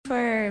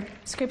Our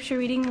scripture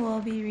reading will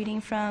be reading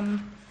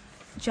from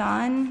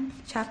John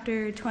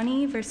chapter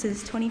 20,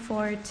 verses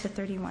 24 to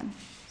 31.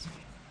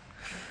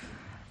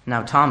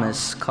 Now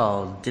Thomas,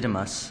 called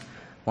Didymus,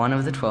 one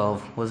of the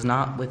 12, was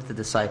not with the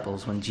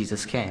disciples when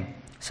Jesus came.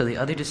 So the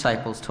other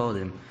disciples told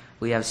him,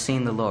 "We have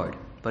seen the Lord."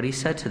 But he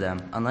said to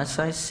them, "Unless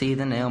I see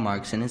the nail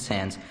marks in his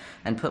hands,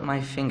 and put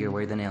my finger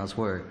where the nails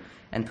were,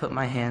 and put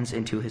my hands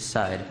into his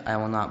side, I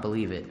will not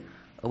believe it."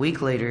 A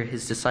week later,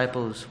 his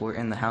disciples were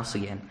in the house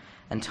again,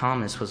 and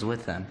Thomas was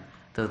with them.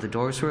 Though the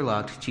doors were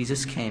locked,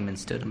 Jesus came and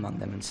stood among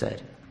them and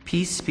said,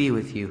 "Peace be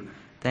with you."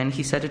 Then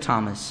he said to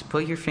Thomas,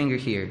 "Put your finger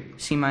here,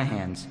 see my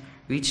hands.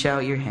 Reach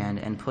out your hand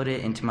and put it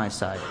into my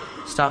side.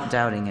 Stop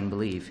doubting and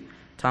believe."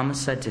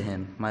 Thomas said to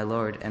him, "My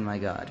Lord and my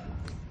God."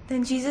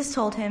 Then Jesus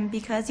told him,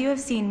 "Because you have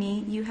seen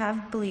me, you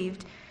have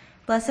believed.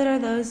 Blessed are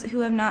those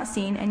who have not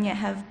seen and yet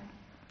have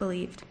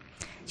believed."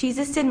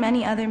 Jesus did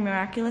many other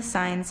miraculous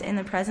signs in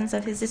the presence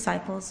of his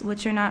disciples,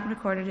 which are not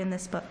recorded in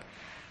this book.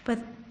 But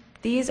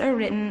these are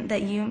written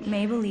that you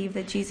may believe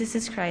that Jesus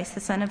is Christ, the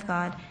Son of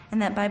God,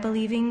 and that by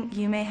believing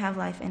you may have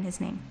life in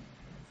his name.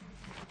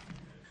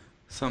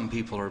 Some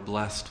people are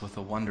blessed with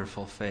a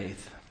wonderful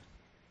faith,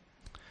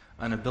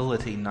 an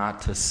ability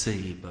not to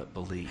see but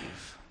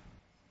believe.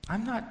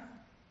 I'm not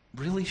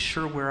really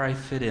sure where I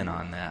fit in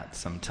on that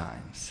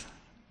sometimes.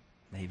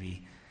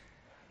 Maybe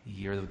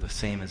you're the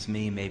same as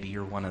me. Maybe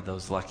you're one of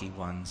those lucky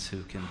ones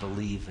who can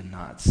believe and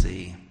not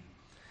see.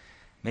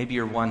 Maybe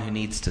you're one who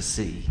needs to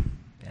see,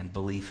 and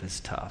belief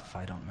is tough.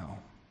 I don't know.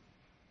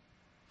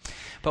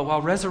 But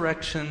while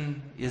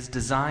resurrection is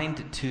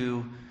designed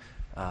to,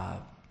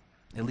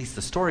 at least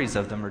the stories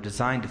of them are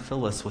designed to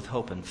fill us with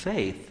hope and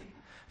faith,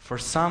 for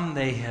some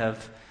they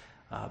have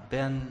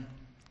been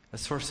a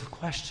source of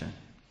question.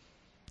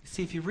 You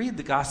see, if you read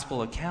the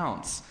gospel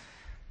accounts,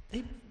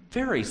 they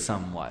vary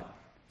somewhat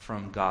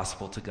from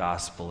gospel to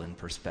gospel in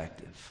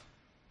perspective.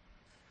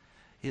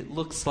 It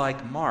looks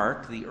like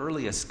Mark, the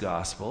earliest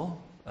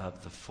gospel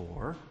of the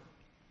four,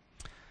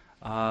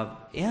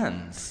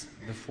 ends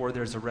before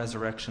there's a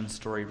resurrection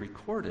story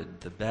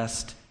recorded. The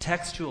best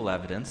textual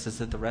evidence is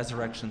that the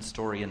resurrection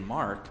story in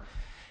Mark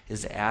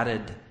is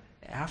added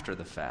after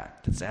the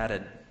fact. It's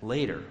added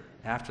later,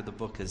 after the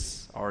book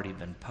has already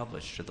been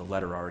published or the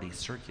letter already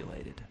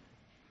circulated.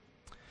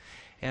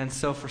 And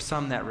so for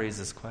some that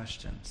raises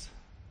questions.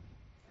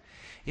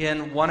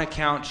 In one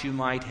account you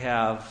might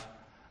have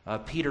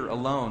Peter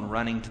alone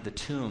running to the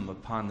tomb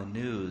upon the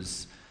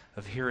news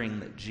of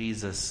hearing that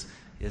Jesus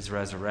is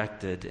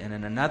resurrected. And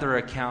in another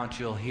account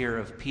you'll hear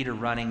of Peter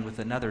running with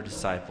another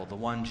disciple, the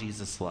one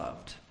Jesus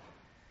loved.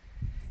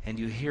 And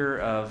you hear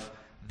of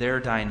their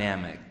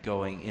dynamic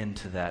going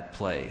into that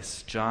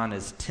place. John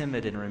is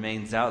timid and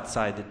remains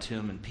outside the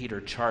tomb, and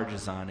Peter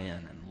charges on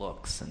in and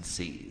looks and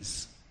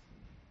sees.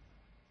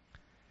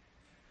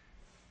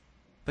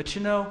 But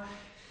you know,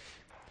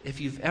 if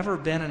you've ever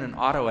been in an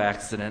auto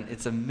accident,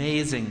 it's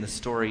amazing the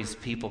stories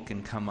people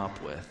can come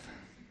up with.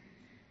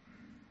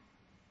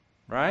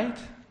 Right?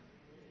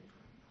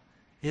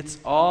 It's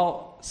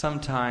all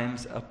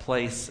sometimes a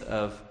place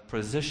of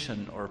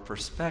position or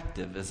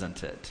perspective,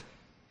 isn't it?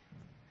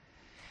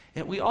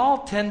 And we all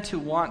tend to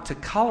want to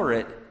color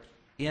it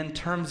in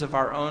terms of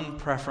our own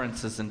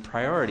preferences and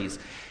priorities.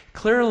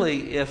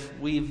 Clearly, if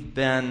we've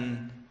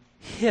been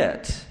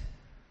hit,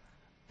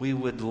 we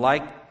would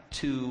like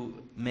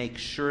to make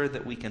sure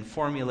that we can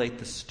formulate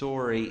the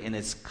story in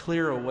as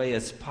clear a way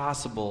as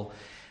possible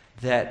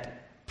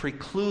that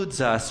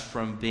precludes us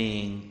from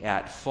being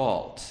at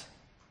fault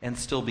and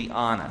still be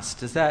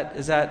honest. Is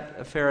that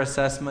a fair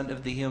assessment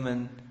of the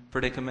human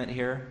predicament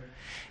here?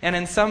 And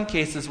in some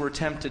cases, we're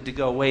tempted to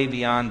go way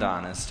beyond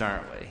honest,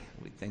 aren't we?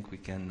 We think we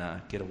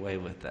can get away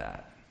with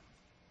that.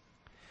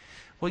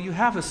 Well, you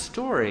have a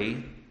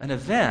story, an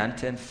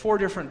event, and 4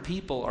 different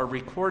people are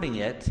recording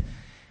it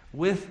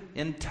with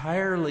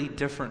entirely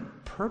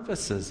different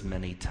purposes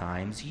many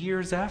times,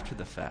 years after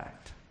the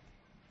fact.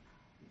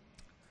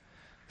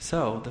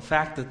 So, the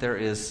fact that there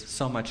is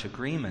so much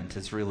agreement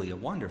is really a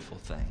wonderful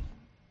thing.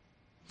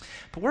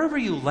 But wherever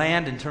you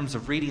land in terms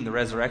of reading the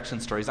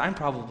resurrection stories, I'm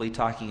probably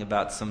talking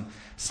about some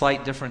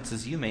slight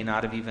differences you may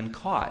not have even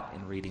caught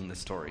in reading the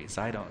stories.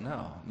 I don't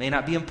know. May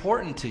not be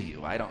important to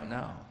you. I don't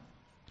know.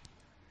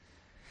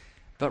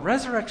 But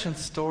resurrection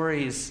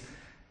stories,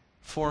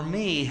 for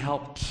me,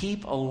 help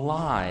keep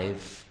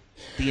alive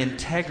the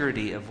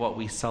integrity of what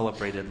we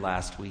celebrated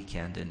last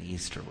weekend in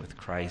Easter with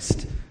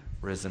Christ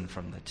risen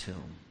from the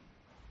tomb.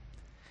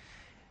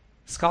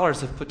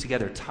 Scholars have put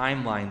together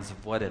timelines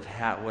of what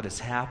has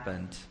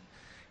happened,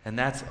 and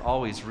that's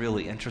always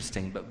really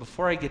interesting. But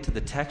before I get to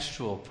the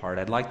textual part,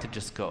 I'd like to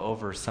just go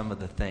over some of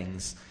the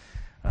things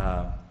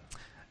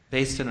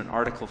based on an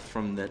article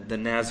from the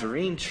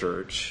Nazarene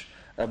Church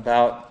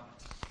about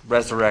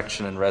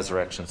resurrection and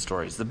resurrection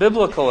stories. The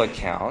biblical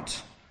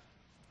account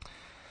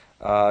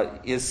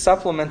is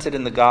supplemented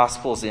in the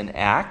Gospels in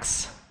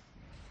Acts,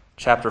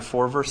 chapter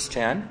 4, verse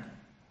 10,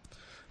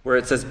 where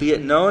it says, "Be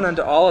it known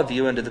unto all of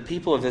you and to the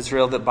people of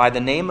Israel that by the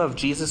name of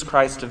Jesus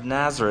Christ of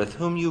Nazareth,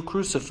 whom you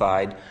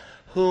crucified,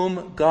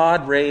 whom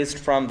God raised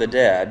from the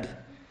dead,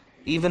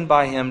 even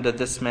by him did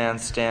this man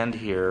stand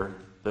here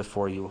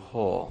before you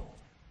whole.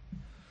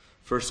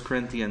 1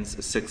 Corinthians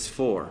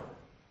 6:4.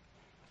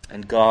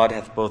 And God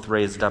hath both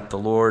raised up the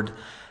Lord,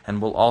 and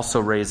will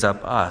also raise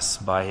up us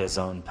by his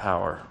own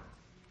power.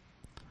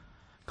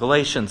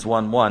 Galatians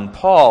 1:1.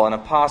 Paul, an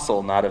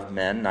apostle, not of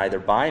men, neither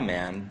by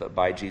man, but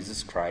by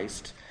Jesus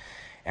Christ,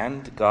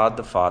 and God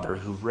the Father,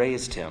 who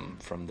raised him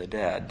from the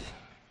dead.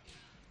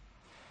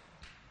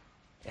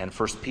 And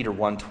 1 Peter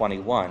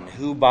 1:21,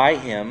 who by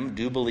him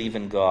do believe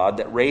in God,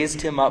 that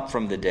raised him up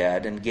from the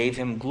dead and gave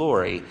him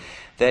glory,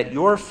 that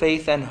your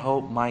faith and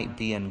hope might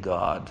be in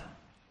God.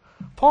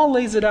 Paul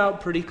lays it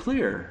out pretty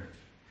clear.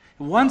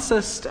 He wants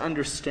us to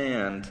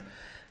understand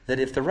that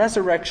if the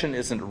resurrection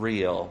isn't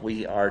real,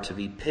 we are to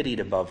be pitied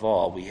above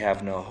all. We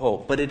have no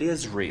hope, but it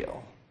is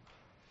real.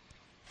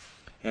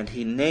 And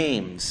he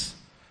names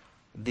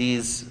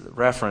these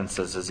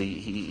references as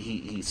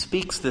he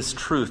speaks this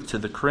truth to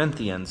the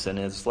Corinthians in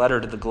his letter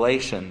to the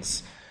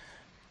Galatians,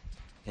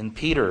 in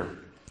Peter,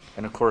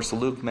 and of course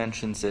Luke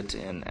mentions it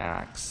in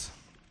Acts.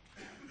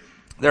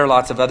 There are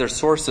lots of other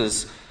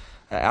sources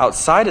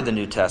outside of the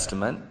New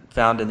Testament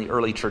found in the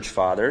early church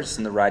fathers,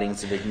 in the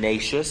writings of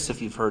Ignatius,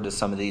 if you've heard of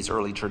some of these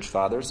early church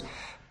fathers,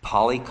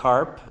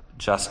 Polycarp,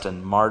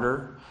 Justin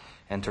Martyr,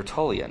 and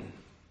Tertullian.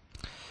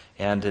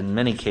 And in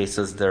many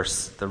cases,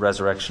 the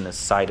resurrection is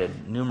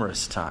cited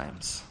numerous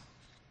times.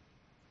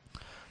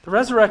 The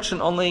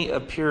resurrection only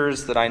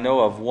appears that I know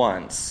of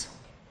once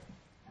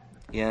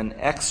in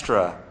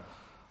extra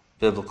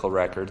biblical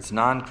records,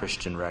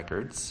 non-Christian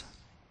records,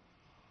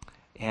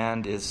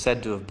 and is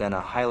said to have been a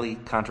highly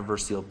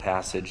controversial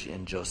passage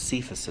in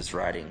Josephus'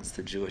 writings,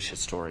 the Jewish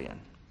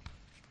historian.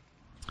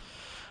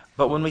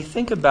 But when we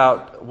think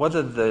about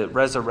whether the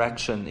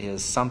resurrection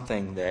is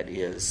something that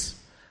is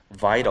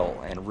vital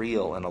and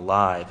real and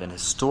alive and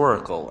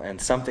historical and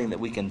something that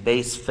we can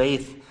base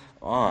faith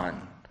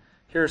on,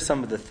 here are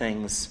some of the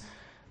things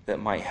that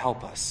might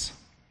help us.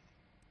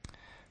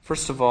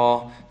 First of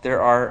all,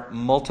 there are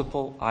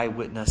multiple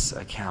eyewitness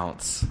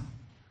accounts.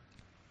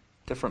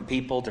 Different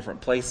people,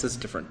 different places,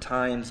 different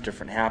times,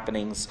 different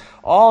happenings,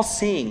 all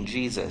seeing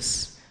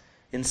Jesus,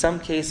 in some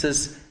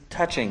cases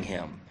touching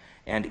him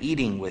and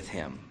eating with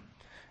him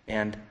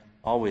and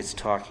always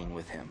talking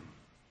with him.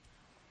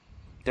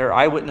 There are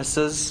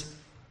eyewitnesses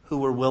who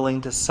were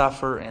willing to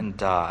suffer and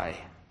die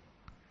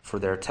for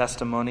their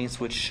testimonies,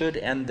 which should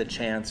end the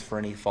chance for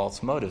any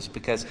false motives.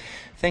 Because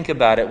think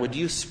about it, would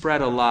you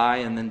spread a lie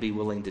and then be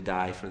willing to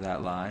die for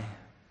that lie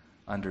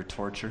under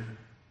torture?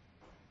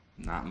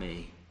 Not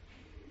me.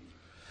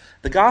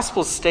 The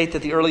Gospels state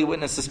that the early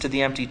witnesses to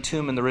the empty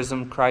tomb and the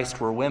risen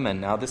Christ were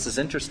women. Now, this is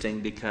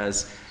interesting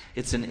because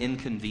it's an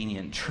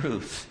inconvenient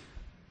truth.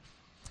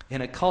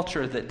 In a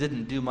culture that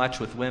didn't do much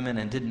with women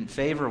and didn't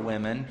favor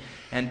women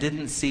and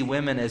didn't see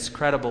women as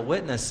credible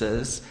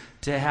witnesses,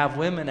 to have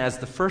women as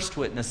the first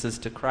witnesses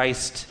to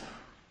Christ's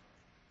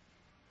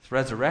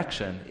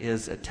resurrection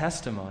is a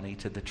testimony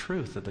to the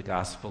truth of the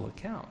gospel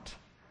account.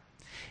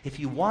 If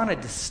you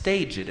wanted to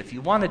stage it, if you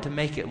wanted to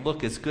make it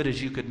look as good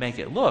as you could make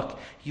it look,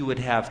 you would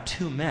have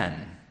two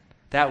men.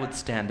 That would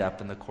stand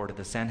up in the court of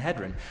the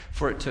Sanhedrin.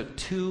 For it took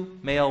two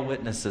male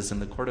witnesses in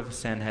the court of the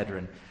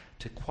Sanhedrin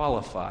to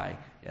qualify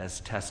as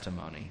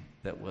testimony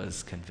that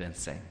was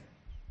convincing.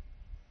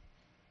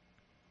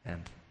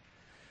 And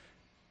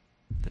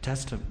the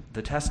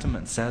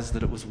Testament says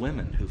that it was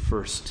women who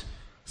first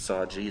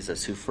saw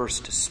Jesus, who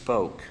first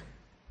spoke.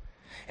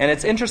 And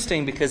it's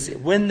interesting because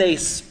when they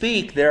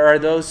speak, there are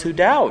those who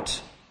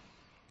doubt.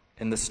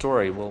 In the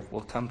story,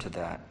 we'll come to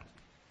that.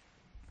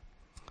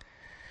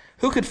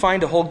 Who could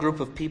find a whole group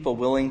of people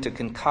willing to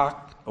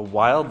concoct a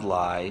wild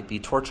lie, be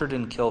tortured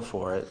and killed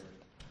for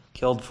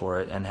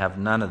it, and have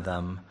none of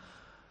them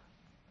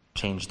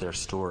change their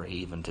story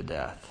even to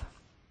death?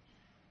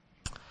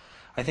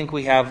 I think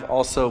we have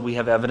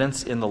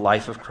evidence in the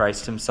life of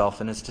Christ himself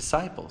and his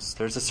disciples.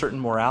 There's a certain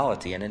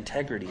morality and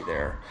integrity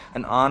there,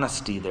 an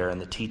honesty there in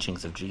the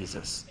teachings of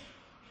Jesus.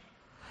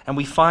 And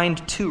we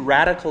find two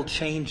radical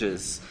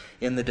changes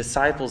in the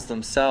disciples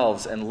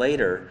themselves and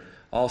later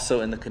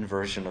also in the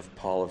conversion of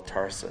Paul of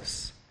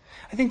Tarsus.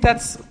 I think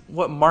that's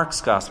what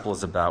Mark's gospel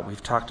is about.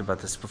 We've talked about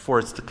this before.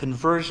 It's the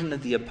conversion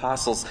of the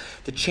apostles,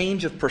 the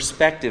change of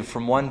perspective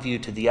from one view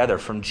to the other,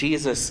 from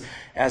Jesus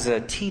as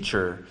a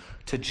teacher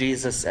to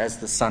Jesus as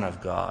the Son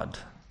of God,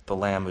 the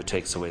Lamb who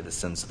takes away the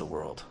sins of the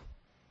world.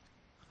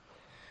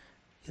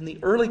 In the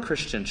early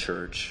Christian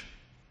church,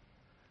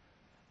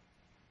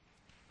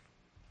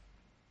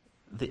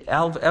 the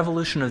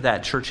evolution of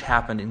that church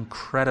happened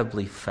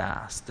incredibly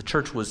fast. The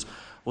church was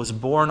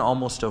born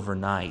almost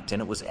overnight,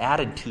 and it was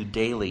added to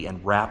daily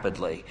and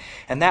rapidly.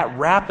 And that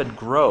rapid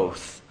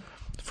growth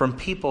from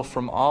people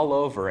from all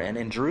over, and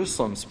in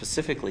Jerusalem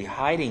specifically,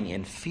 hiding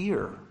in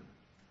fear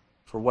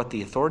for what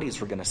the authorities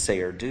were going to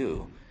say or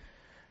do,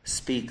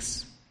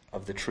 speaks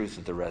of the truth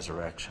of the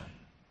resurrection.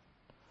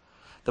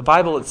 The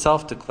Bible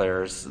itself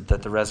declares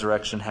that the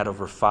resurrection had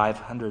over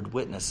 500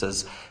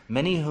 witnesses,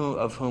 many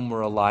of whom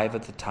were alive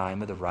at the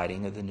time of the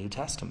writing of the New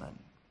Testament.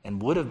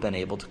 and would have been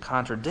able to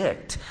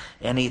contradict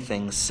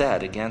anything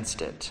said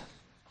against it.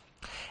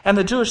 And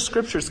the Jewish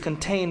scriptures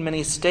contain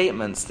many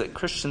statements that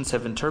Christians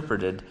have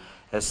interpreted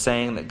as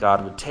saying that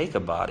God would take a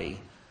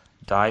body,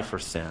 die for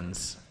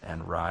sins,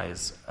 and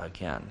rise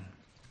again.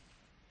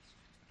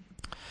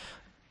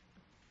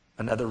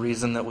 Another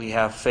reason that we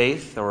have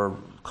faith or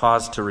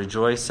cause to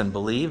rejoice and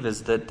believe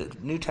is that the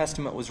New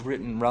Testament was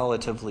written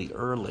relatively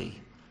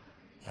early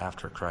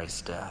after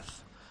Christ's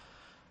death,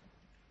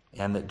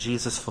 and that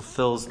Jesus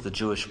fulfills the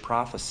Jewish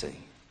prophecy.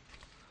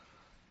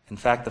 In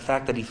fact, the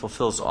fact that he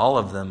fulfills all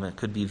of them, it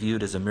could be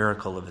viewed as a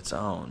miracle of its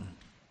own.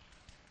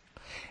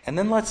 And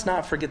then let's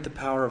not forget the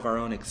power of our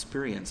own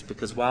experience,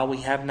 because while we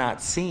have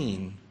not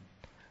seen,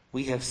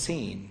 we have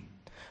seen.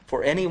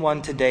 For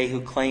anyone today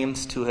who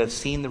claims to have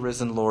seen the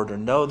risen Lord or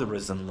know the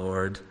risen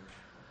Lord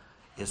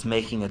is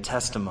making a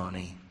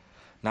testimony,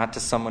 not to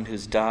someone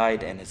who's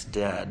died and is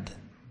dead,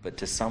 but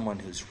to someone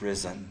who's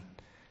risen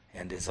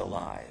and is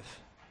alive.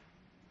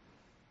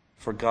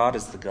 For God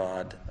is the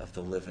God of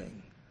the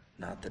living,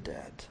 not the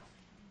dead.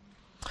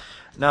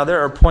 Now,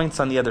 there are points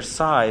on the other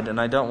side,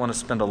 and I don't want to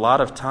spend a lot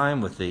of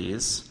time with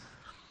these,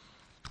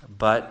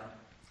 but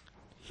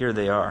here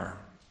they are.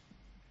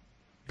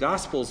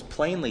 Gospels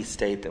plainly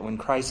state that when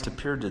Christ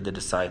appeared to the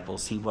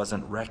disciples, he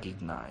wasn't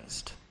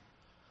recognized.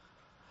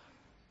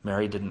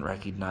 Mary didn't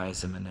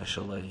recognize him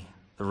initially.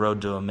 The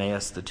road to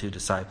Emmaus, the two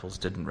disciples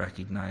didn't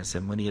recognize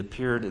him. When he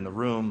appeared in the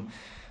room,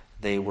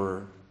 they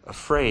were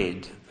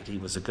afraid that he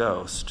was a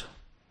ghost.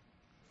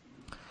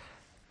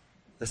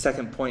 The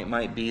second point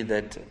might be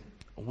that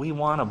we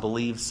want to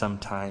believe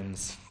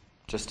sometimes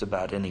just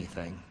about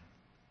anything.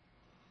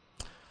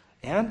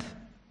 And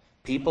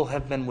people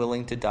have been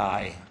willing to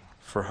die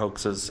for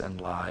hoaxes and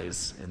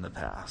lies in the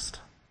past.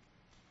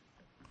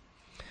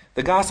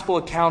 The gospel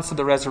accounts of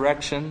the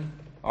resurrection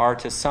are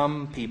to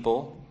some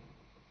people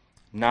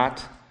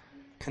not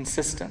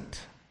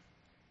consistent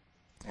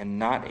and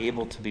not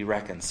able to be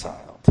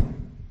reconciled.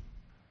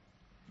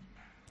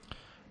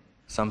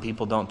 Some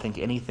people don't think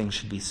anything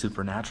should be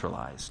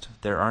supernaturalized.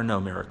 There are no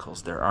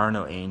miracles. There are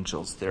no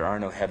angels. There are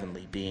no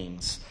heavenly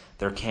beings.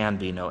 There can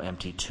be no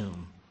empty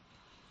tomb.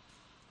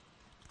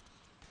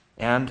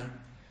 And a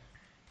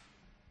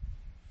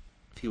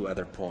few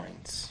other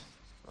points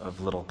of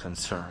little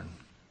concern.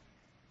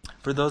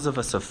 For those of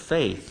us of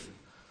faith,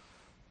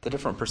 the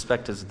different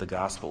perspectives of the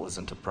gospel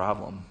isn't a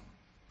problem.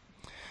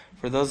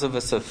 For those of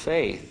us of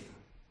faith,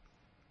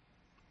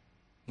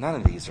 none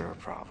of these are a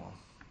problem.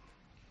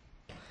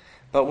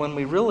 But when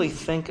we really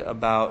think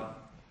about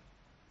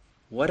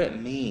what it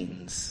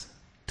means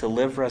to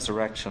live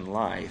resurrection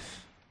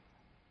life,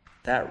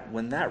 that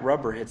when that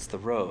rubber hits the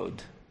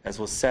road, as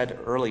was said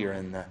earlier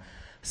in the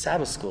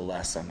Sabbath school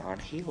lesson on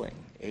healing,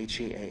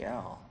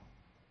 H-E-A-L,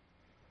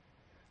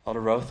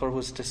 Elder Rothler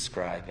was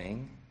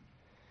describing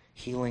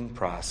healing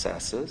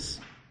processes.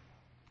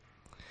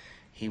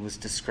 He was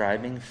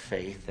describing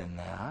faith in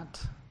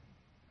that.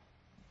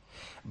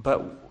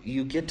 But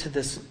you get to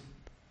this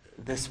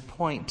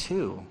point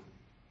too,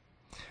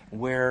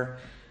 where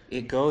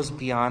it goes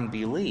beyond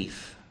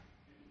belief.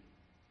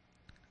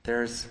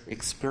 There's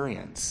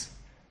experience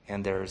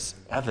and there's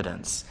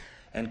evidence.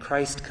 And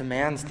Christ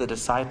commands the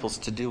disciples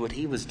to do what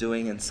he was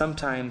doing, and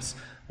sometimes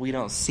we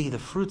don't see the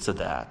fruits of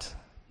that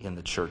in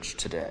the church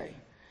today,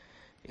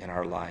 in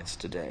our lives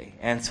today.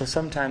 And so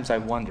sometimes I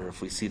wonder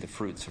if we see the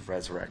fruits of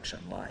resurrection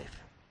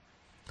life.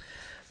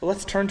 But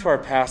let's turn to our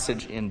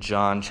passage in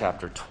John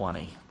chapter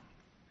 20.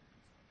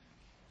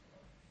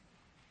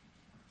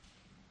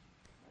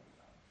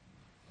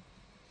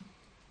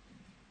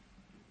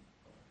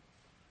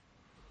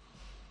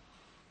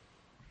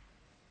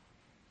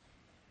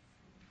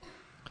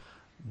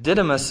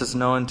 Didymus is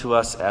known to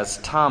us as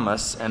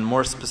Thomas, and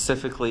more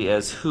specifically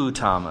as who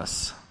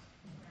Thomas?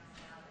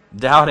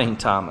 Doubting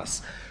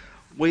Thomas.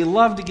 We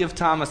love to give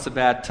Thomas a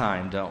bad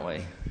time, don't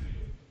we?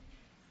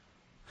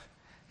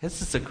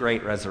 This is a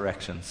great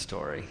resurrection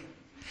story.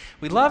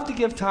 We love to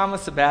give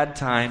Thomas a bad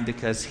time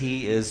because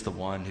he is the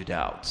one who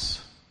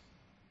doubts.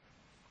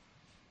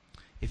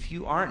 If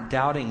you aren't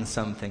doubting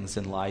some things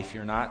in life,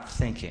 you're not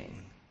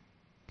thinking.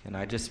 Can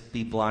I just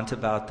be blunt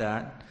about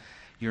that?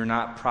 You're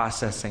not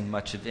processing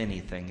much of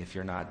anything if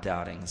you're not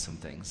doubting some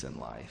things in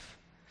life.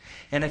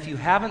 And if you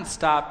haven't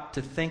stopped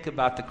to think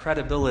about the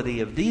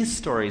credibility of these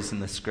stories in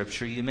the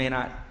Scripture, you may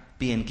not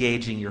be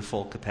engaging your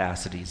full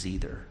capacities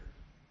either.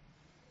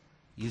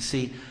 You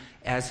see,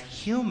 as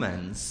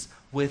humans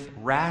with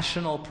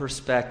rational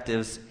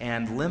perspectives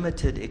and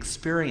limited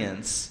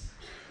experience,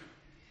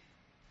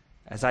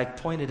 as I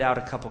pointed out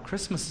a couple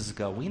Christmases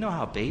ago, we know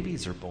how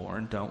babies are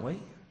born, don't we?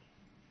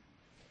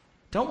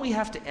 Don't we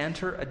have to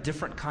enter a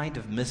different kind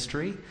of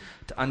mystery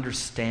to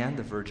understand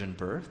the virgin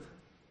birth?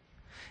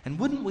 And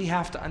wouldn't we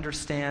have to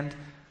understand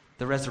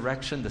the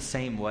resurrection the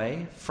same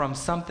way, from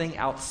something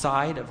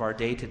outside of our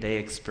day-to-day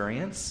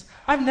experience?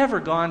 I've never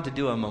gone to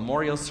do a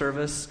memorial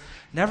service,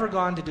 never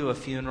gone to do a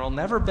funeral,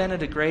 never been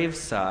at a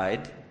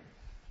graveside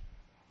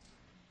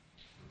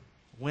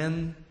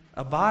when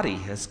a body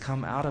has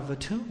come out of a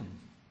tomb.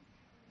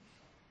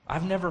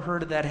 I've never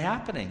heard of that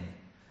happening.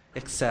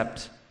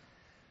 except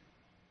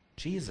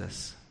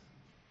Jesus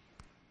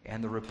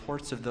and the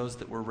reports of those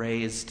that were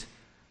raised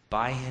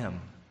by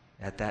him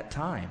at that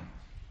time.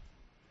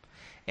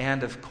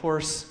 And of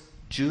course,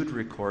 Jude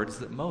records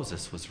that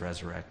Moses was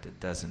resurrected,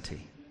 doesn't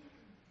he?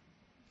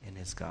 In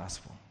his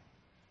gospel,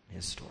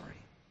 his story.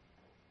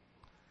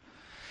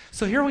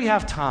 So here we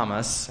have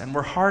Thomas, and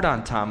we're hard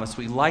on Thomas.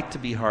 We like to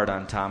be hard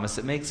on Thomas.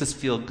 It makes us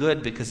feel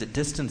good because it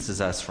distances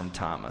us from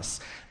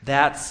Thomas.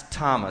 That's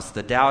Thomas,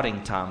 the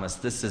doubting Thomas.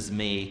 This is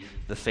me,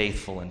 the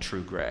faithful and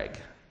true Greg.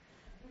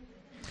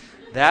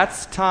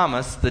 That's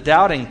Thomas, the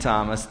doubting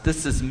Thomas.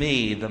 This is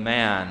me, the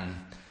man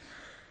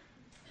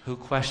who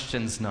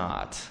questions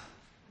not.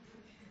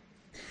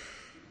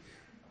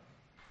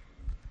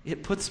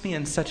 It puts me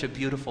in such a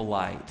beautiful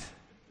light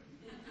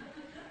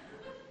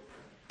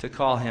to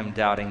call him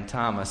doubting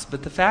Thomas.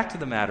 But the fact of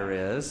the matter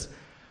is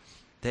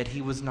that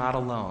he was not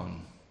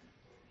alone.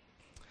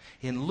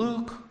 In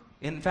Luke,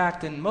 in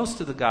fact, in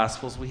most of the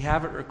Gospels, we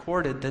have it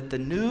recorded that the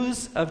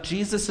news of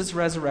Jesus'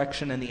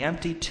 resurrection and the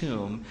empty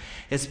tomb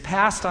is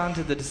passed on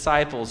to the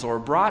disciples or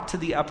brought to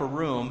the upper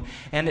room,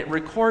 and it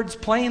records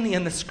plainly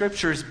in the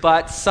Scriptures,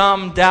 but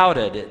some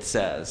doubted, it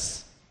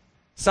says.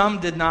 Some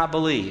did not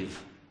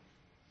believe.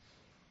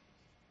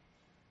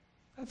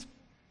 That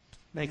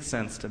makes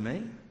sense to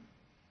me.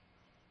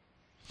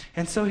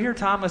 And so here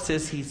Thomas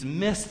is, he's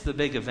missed the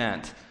big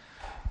event.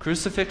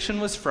 Crucifixion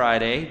was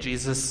Friday.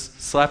 Jesus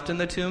slept in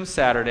the tomb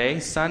Saturday.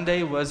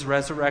 Sunday was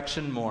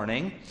resurrection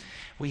morning.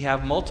 We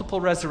have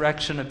multiple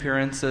resurrection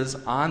appearances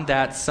on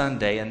that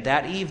Sunday. And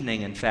that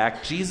evening, in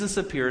fact, Jesus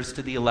appears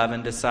to the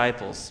 11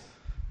 disciples,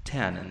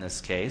 10 in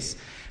this case,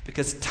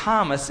 because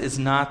Thomas is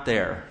not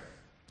there.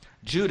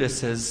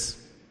 Judas has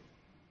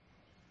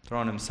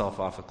thrown himself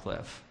off a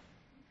cliff.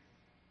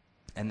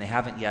 And they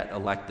haven't yet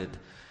elected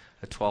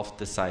a 12th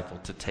disciple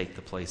to take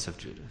the place of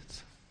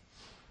Judas.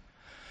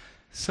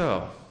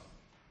 So,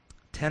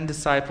 10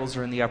 disciples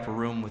are in the upper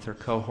room with their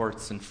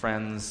cohorts and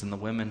friends and the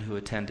women who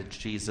attended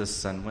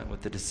Jesus and went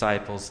with the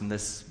disciples, and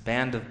this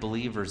band of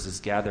believers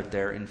is gathered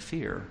there in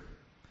fear.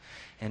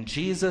 And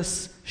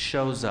Jesus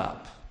shows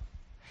up.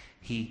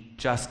 He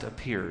just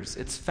appears.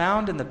 It's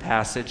found in the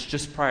passage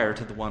just prior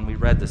to the one we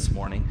read this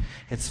morning.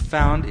 It's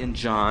found in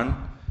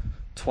John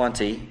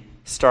 20,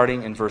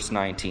 starting in verse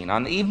 19.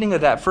 On the evening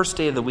of that first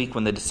day of the week,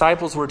 when the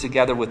disciples were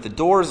together with the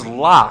doors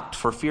locked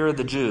for fear of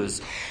the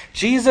Jews,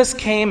 Jesus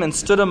came and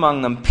stood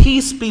among them.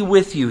 "Peace be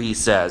with you," he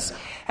says.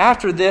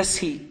 After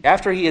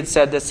he had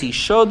said this, he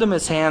showed them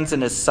his hands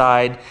and his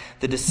side.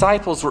 The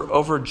disciples were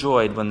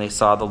overjoyed when they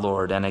saw the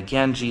Lord. And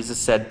again Jesus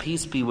said,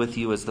 "Peace be with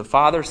you. As the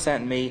Father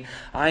sent me,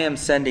 I am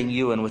sending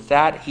you." And with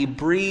that he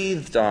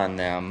breathed on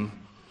them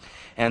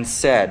and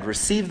said,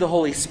 "Receive the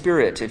Holy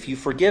Spirit. If you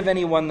forgive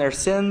anyone their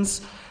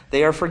sins,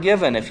 they are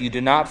forgiven. If you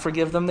do not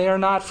forgive them, they are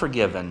not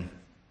forgiven."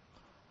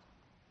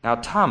 Now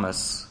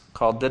Thomas,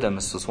 called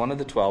Didymus, was one of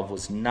the 12,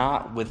 was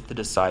not with the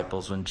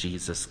disciples when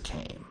Jesus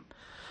came.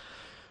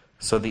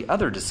 So the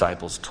other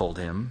disciples told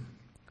him,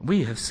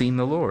 "We have seen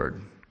the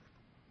Lord."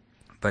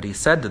 But he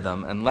said to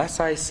them,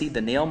 "Unless I see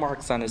the nail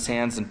marks on his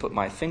hands and put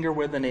my finger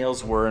where the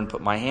nails were and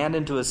put my hand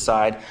into his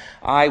side,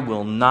 I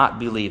will not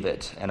believe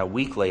it." And a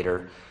week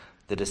later,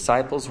 the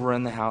disciples were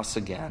in the house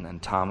again,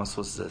 and Thomas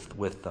was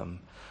with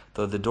them.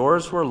 Though the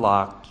doors were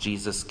locked,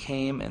 Jesus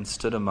came and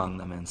stood among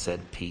them and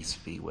said, "Peace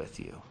be with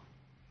you."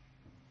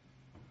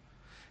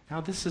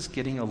 Now this is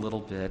getting a little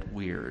bit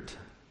weird.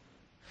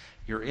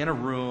 You're in a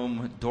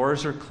room,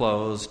 doors are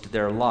closed,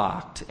 they're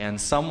locked,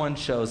 and someone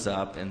shows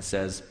up and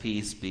says,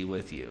 "Peace be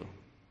with you."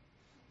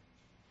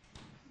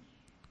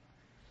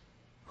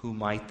 Who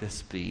might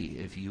this be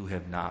if you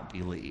have not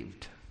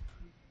believed?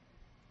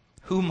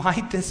 Who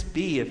might this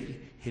be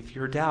if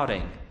you're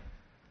doubting?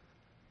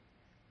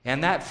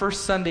 And that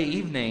first Sunday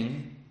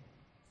evening,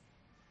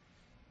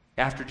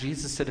 after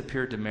Jesus had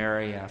appeared to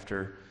Mary,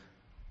 after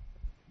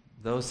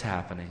those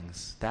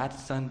happenings, that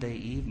Sunday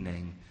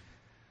evening,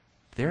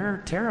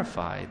 they're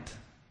terrified.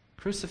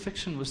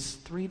 Crucifixion was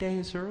 3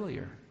 days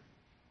earlier.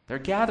 They're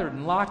gathered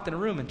and locked in a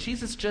room, and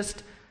Jesus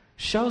just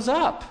shows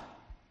up.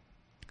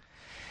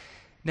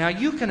 Now,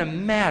 you can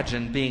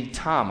imagine being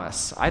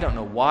Thomas. I don't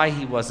know why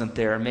he wasn't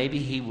there. Maybe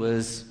he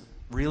was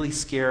really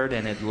scared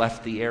and had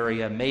left the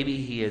area.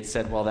 Maybe he had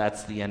said, "Well,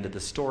 that's the end of the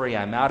story.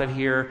 I'm out of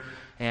here,"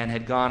 and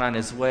had gone on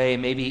his way.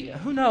 Maybe,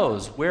 who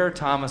knows where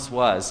Thomas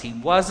was. He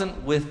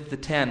wasn't with the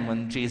 10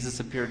 when Jesus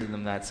appeared to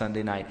them that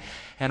Sunday night.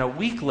 And a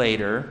week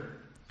later,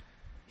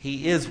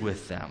 he is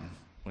with them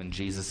when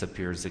Jesus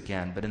appears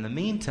again. But in the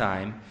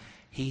meantime,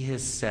 he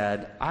has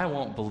said, "I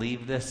won't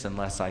believe this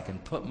unless I can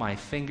put my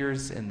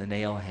fingers in the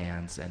nail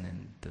hands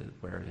and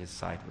where his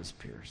side was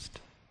pierced."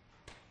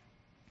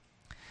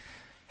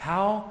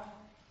 How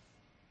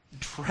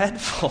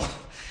dreadful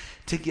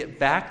to get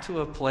back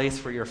to a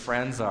place where your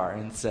friends are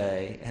and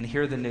say, and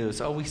hear the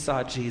news, "Oh, we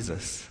saw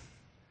Jesus,"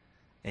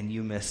 and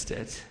you missed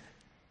it.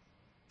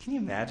 Can you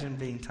imagine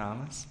being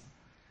Thomas?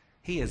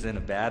 He is in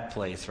a bad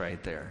place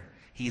right there.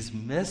 He's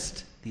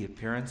missed the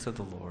appearance of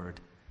the Lord,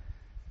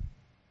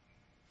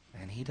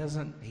 and he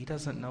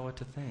doesn't know what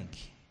to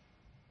think.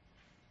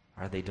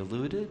 Are they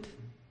deluded?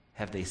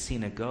 Have they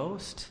seen a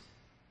ghost?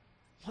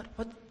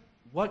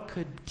 What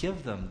could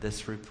give them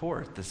this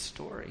report, this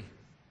story?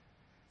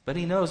 But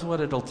he knows what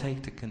it'll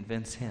take to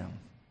convince him.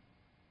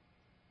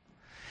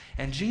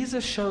 And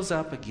Jesus shows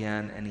up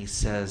again and he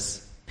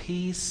says,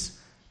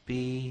 "Peace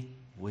be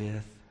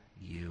with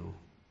you."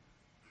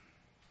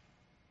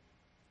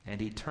 And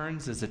he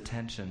turns his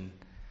attention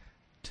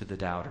to the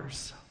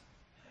doubters.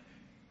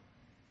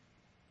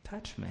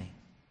 Touch me.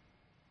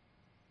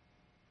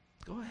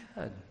 Go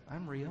ahead.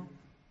 I'm real.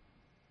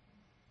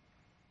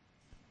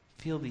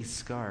 Feel these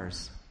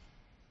scars.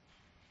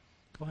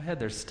 Go ahead.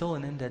 There's still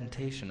an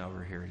indentation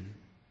over here.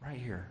 Right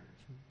here.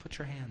 Put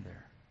your hand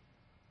there.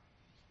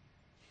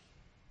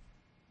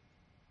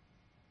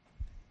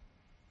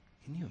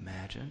 Can you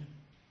imagine?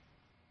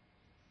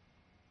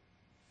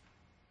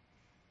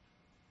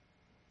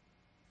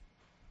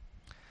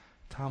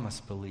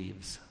 Thomas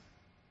believes.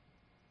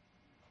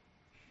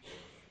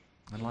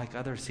 And like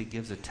others, he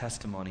gives a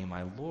testimony,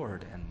 "My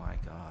Lord and my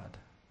God."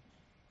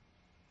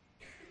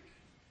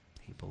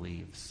 He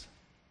believes.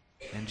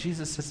 And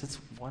Jesus says, it's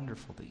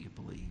wonderful that you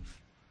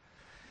believe.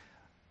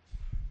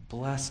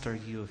 Blessed are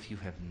you if you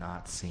have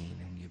not seen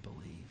and you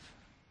believe.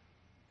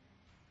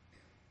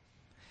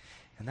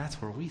 And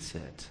that's where we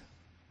sit.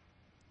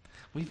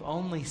 We've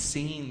only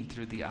seen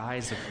through the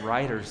eyes of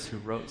writers who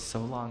wrote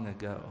so long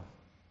ago.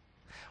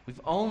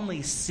 We've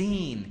only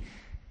seen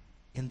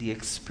in the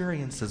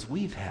experiences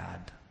we've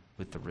had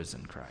with the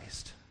risen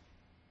Christ.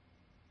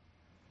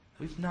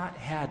 We've not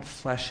had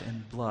flesh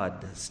and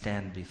blood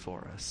stand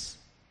before us.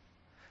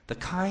 The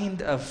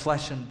kind of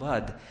flesh and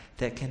blood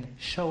that can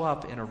show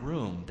up in a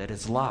room that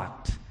is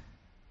locked,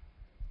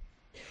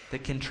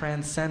 that can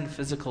transcend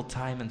physical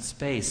time and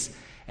space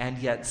and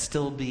yet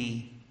still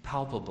be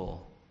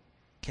palpable,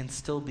 can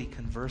still be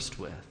conversed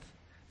with.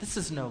 This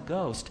is no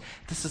ghost.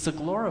 This is a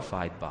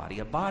glorified body,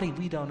 a body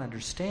we don't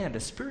understand, a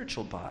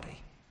spiritual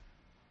body.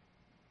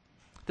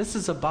 This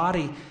is a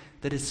body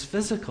that is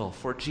physical,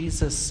 for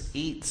Jesus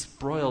eats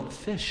broiled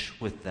fish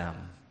with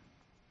them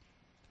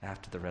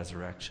after the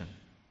resurrection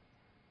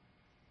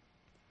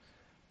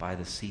by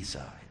the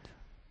seaside.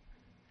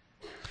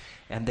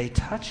 And they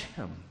touch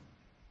him.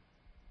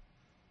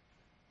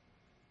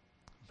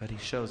 But he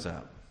shows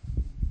up.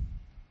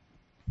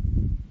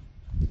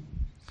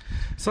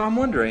 So I'm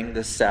wondering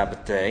this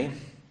Sabbath day,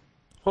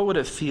 what would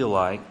it feel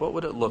like? What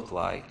would it look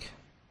like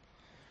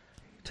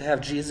to have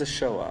Jesus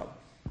show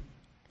up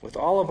with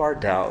all of our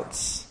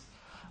doubts,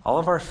 all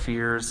of our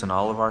fears, and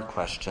all of our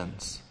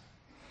questions,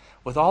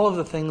 with all of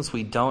the things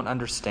we don't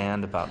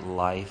understand about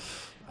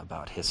life,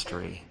 about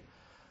history,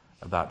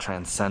 about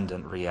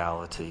transcendent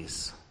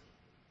realities,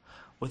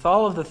 with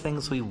all of the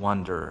things we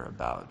wonder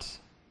about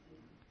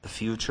the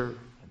future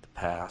and the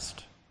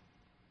past,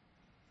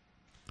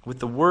 with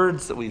the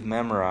words that we've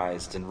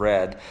memorized and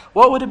read,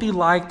 what would it be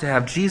like to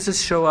have Jesus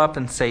show up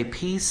and say,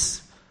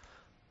 "Peace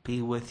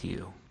be with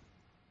you"?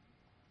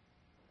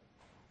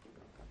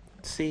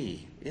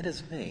 See, it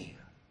is me.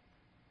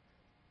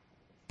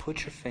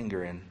 Put your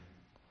finger in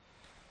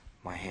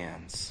my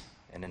hands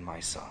and in my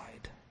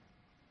side.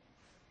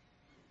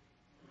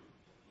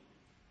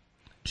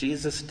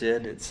 Jesus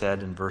did, it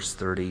said in verse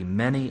 30,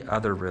 many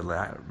other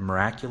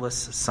miraculous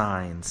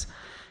signs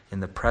in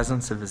the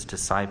presence of his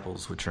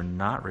disciples, which are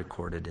not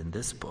recorded in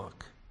this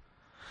book.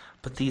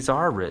 But these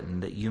are written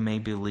that you may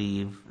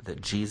believe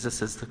that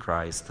Jesus is the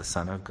Christ, the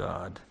Son of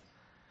God,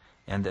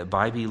 and that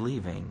by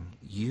believing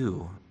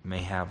you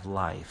may have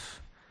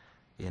life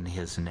in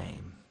his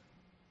name.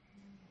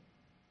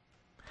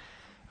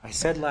 I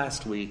said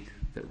last week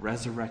that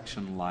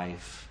resurrection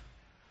life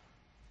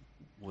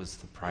was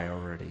the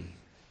priority.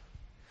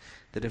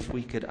 That if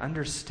we could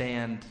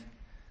understand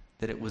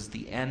that it was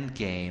the end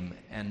game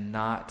and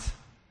not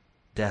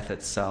death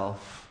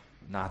itself,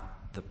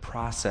 not the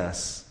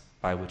process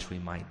by which we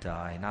might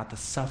die, not the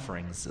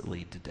sufferings that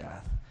lead to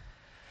death,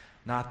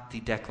 not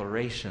the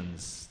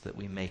declarations that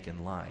we make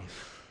in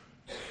life,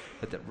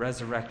 but that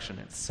resurrection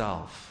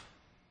itself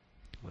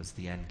was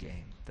the end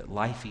game, that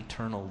life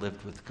eternal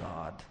lived with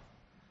God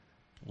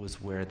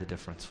was where the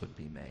difference would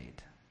be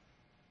made.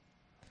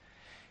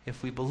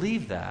 If we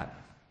believe that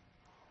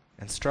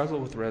and struggle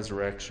with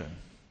resurrection,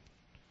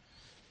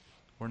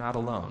 we're not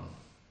alone.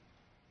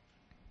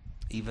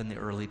 Even the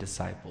early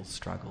disciples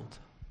struggled.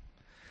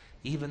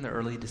 Even the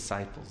early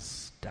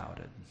disciples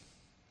doubted.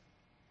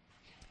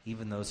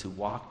 Even those who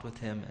walked with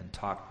him and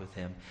talked with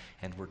him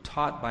and were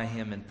taught by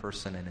him in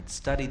person and had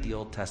studied the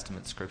Old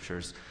Testament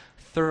scriptures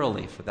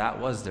thoroughly, for that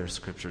was their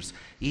scriptures,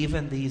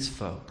 even these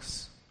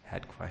folks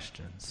had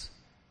questions.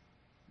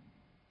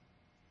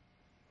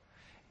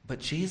 But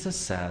Jesus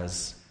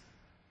says,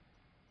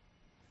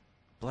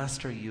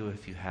 blessed are you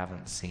if you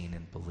haven't seen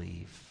and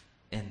believe.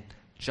 And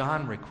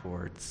John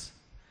records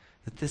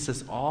that this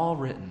is all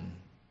written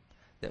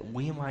that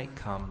we might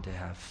come to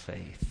have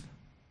faith.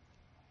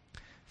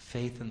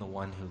 Faith in the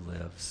one who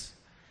lives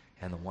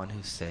and the one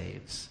who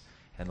saves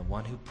and the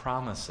one who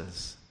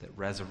promises that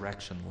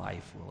resurrection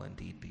life will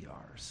indeed be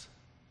ours.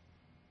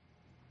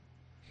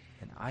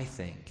 And I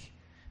think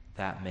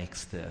that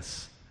makes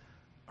this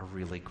a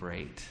really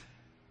great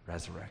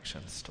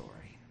resurrection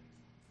story.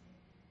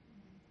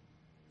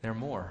 There are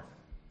more.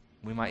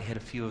 We might hit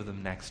a few of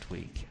them next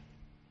week.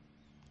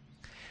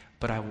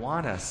 But I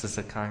want us as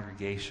a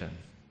congregation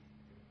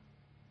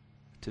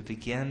to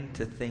begin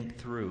to think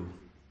through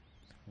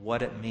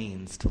what it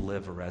means to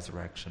live a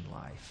resurrection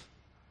life.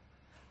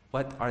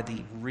 What are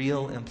the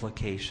real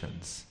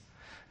implications,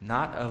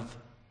 not of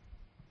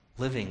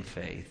living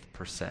faith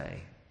per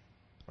se,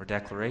 or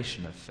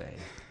declaration of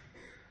faith,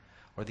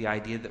 or the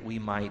idea that we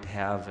might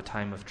have a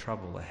time of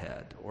trouble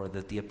ahead, or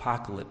that the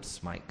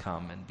apocalypse might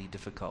come and be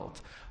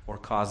difficult, or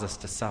cause us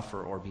to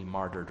suffer or be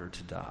martyred or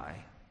to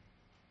die.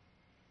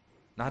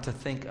 Not to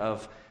think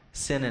of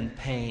sin and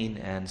pain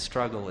and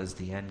struggle as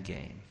the end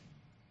game,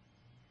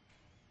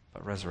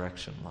 but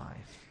resurrection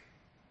life.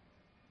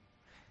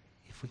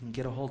 If we can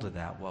get a hold of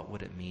that, what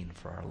would it mean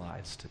for our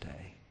lives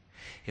today?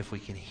 If we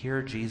can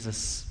hear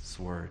Jesus'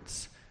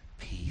 words,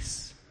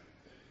 peace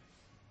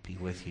be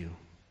with you.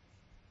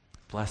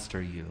 Blessed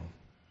are you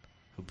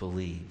who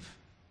believe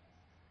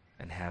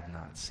and have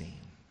not seen.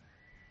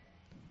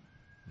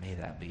 May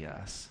that be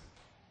us.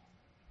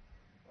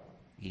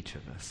 Each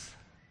of us.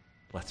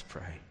 Let's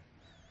pray.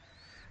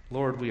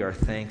 Lord, we are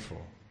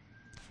thankful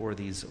for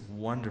these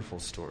wonderful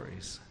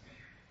stories.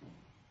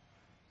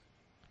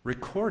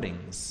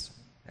 Recordings,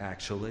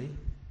 actually,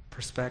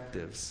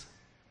 perspectives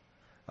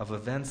of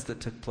events that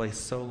took place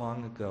so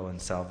long ago in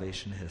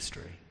salvation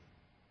history.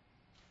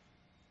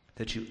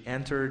 That you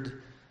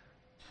entered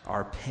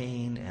our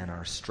pain and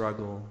our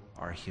struggle,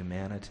 our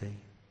humanity.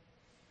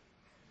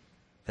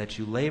 That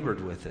you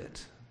labored with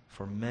it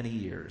for many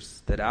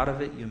years. That out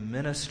of it you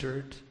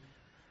ministered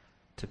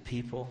to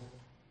people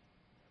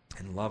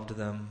and loved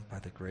them by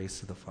the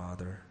grace of the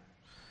Father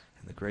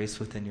and the grace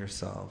within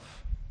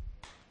yourself.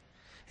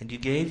 And you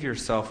gave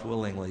yourself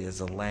willingly as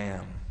a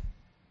lamb,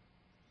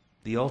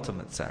 the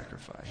ultimate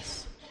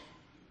sacrifice,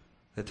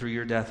 that through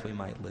your death we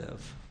might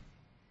live.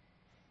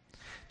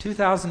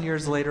 2,000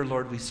 years later,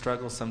 Lord, we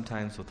struggle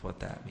sometimes with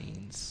what that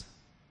means.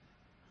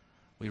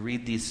 We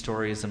read these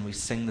stories and we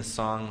sing the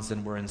songs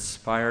and we're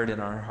inspired in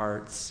our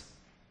hearts.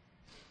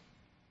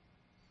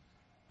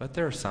 But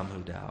there are some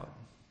who doubt.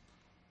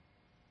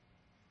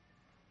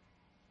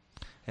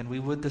 And we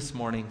would this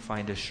morning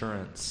find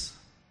assurance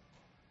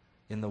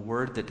in the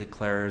word that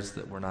declares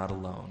that we're not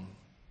alone.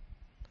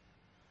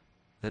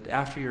 That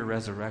after your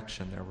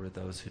resurrection, there were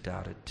those who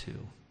doubted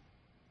too.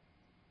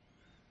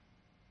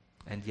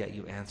 And yet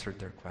you answered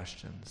their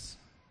questions.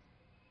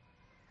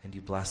 And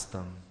you blessed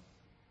them.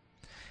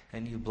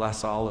 And you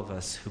bless all of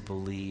us who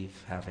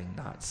believe, having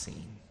not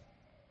seen.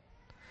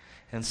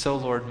 And so,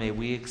 Lord, may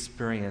we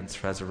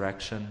experience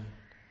resurrection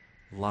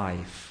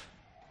life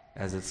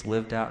as it's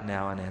lived out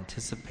now in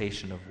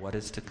anticipation of what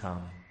is to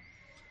come,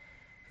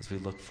 as we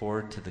look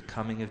forward to the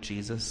coming of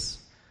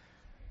Jesus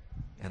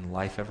and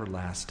life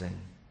everlasting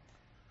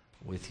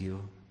with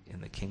you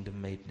in the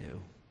kingdom made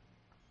new.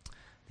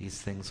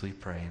 These things we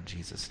pray in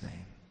Jesus'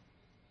 name.